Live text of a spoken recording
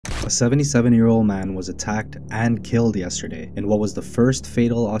77-year-old man was attacked and killed yesterday in what was the first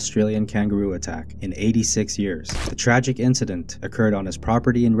fatal Australian kangaroo attack in 86 years. The tragic incident occurred on his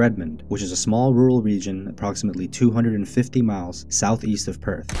property in Redmond, which is a small rural region approximately 250 miles southeast of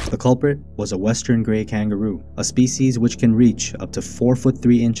Perth. The culprit was a western grey kangaroo, a species which can reach up to 4 foot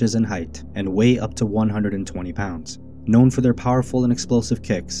 3 inches in height and weigh up to 120 pounds. Known for their powerful and explosive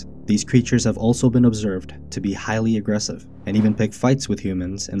kicks, these creatures have also been observed to be highly aggressive and even pick fights with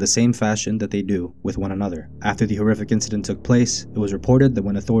humans in the same fashion that they do with one another. After the horrific incident took place, it was reported that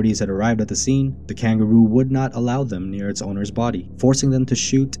when authorities had arrived at the scene, the kangaroo would not allow them near its owner's body, forcing them to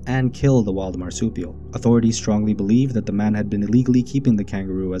shoot and kill the wild marsupial. Authorities strongly believe that the man had been illegally keeping the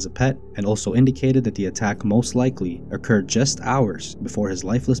kangaroo as a pet, and also indicated that the attack most likely occurred just hours before his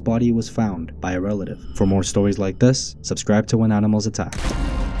lifeless body was found by a relative. For more stories like this, subscribe to When Animals Attack.